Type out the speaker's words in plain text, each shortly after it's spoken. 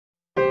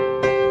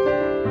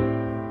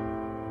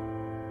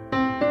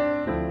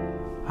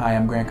Hi,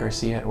 I'm Grant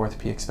Garcia at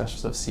Orthopedic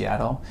Specialist of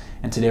Seattle,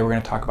 and today we're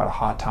going to talk about a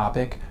hot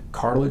topic,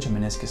 cartilage and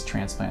meniscus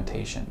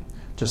transplantation.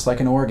 Just like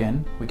an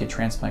organ, we could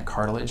transplant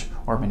cartilage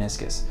or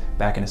meniscus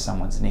back into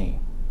someone's knee.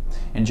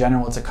 In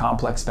general, it's a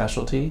complex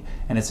specialty,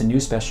 and it's a new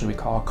specialty we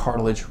call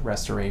cartilage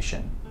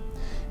restoration.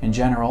 In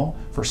general,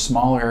 for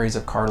smaller areas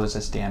of cartilage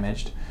that's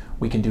damaged,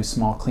 we can do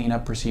small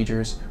cleanup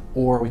procedures,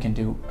 or we can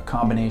do a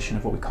combination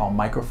of what we call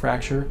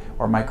microfracture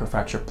or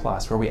microfracture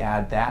plus, where we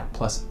add that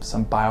plus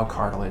some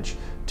biocartilage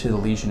to the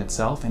lesion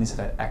itself, and these have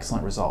had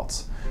excellent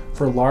results.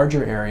 For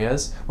larger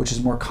areas, which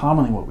is more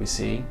commonly what we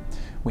see,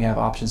 we have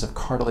options of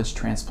cartilage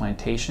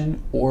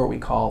transplantation, or what we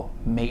call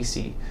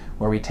MACI,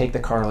 where we take the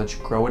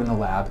cartilage, grow it in the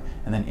lab,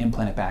 and then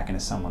implant it back into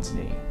someone's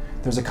knee.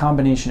 There's a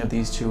combination of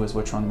these two as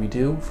which one we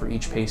do. For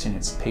each patient,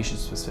 it's patient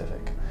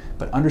specific.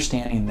 But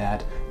understanding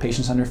that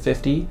patients under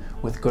 50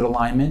 with good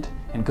alignment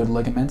and good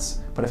ligaments,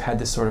 but have had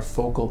this sort of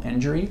focal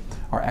injury,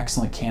 are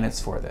excellent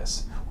candidates for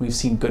this. We've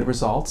seen good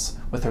results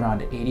with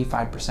around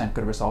 85%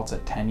 good results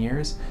at 10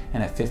 years,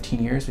 and at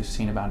 15 years, we've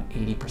seen about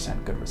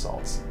 80% good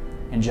results.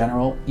 In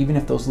general, even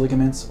if those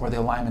ligaments or the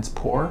alignment's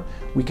poor,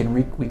 we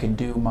can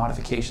do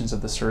modifications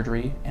of the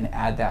surgery and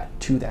add that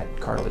to that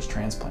cartilage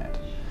transplant.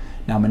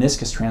 Now,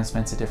 meniscus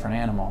transplant's a different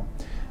animal.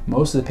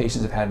 Most of the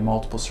patients have had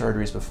multiple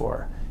surgeries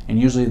before, and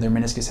usually their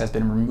meniscus has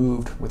been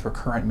removed with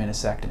recurrent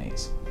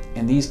meniscectomies.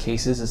 In these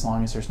cases, as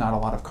long as there's not a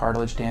lot of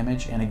cartilage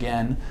damage, and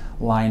again,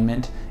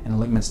 alignment and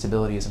ligament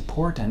stability is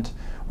important,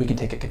 we can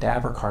take a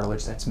cadaver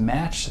cartilage that's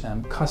matched to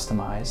them,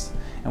 customized,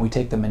 and we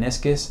take the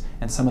meniscus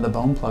and some of the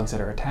bone plugs that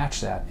are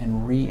attached to that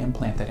and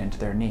re-implant that into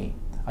their knee.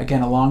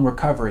 Again, a long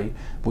recovery,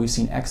 but we've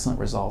seen excellent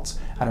results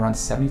at around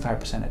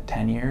 75% at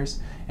 10 years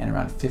and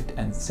around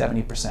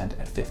 70%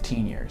 at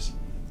 15 years.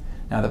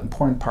 Now, the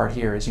important part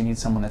here is you need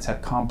someone that's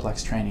had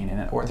complex training, and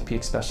at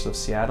Orthopedic Specialist of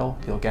Seattle,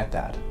 you'll get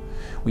that.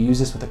 We use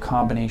this with a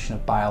combination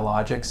of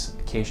biologics,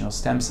 occasional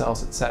stem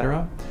cells,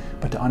 etc.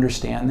 But to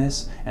understand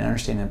this and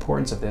understand the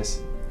importance of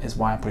this is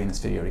why I'm putting this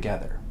video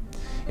together.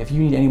 If you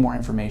need any more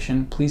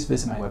information, please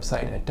visit my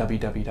website at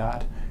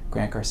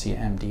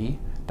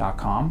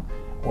www.grantgarciamd.com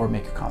or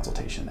make a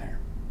consultation there.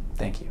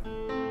 Thank you.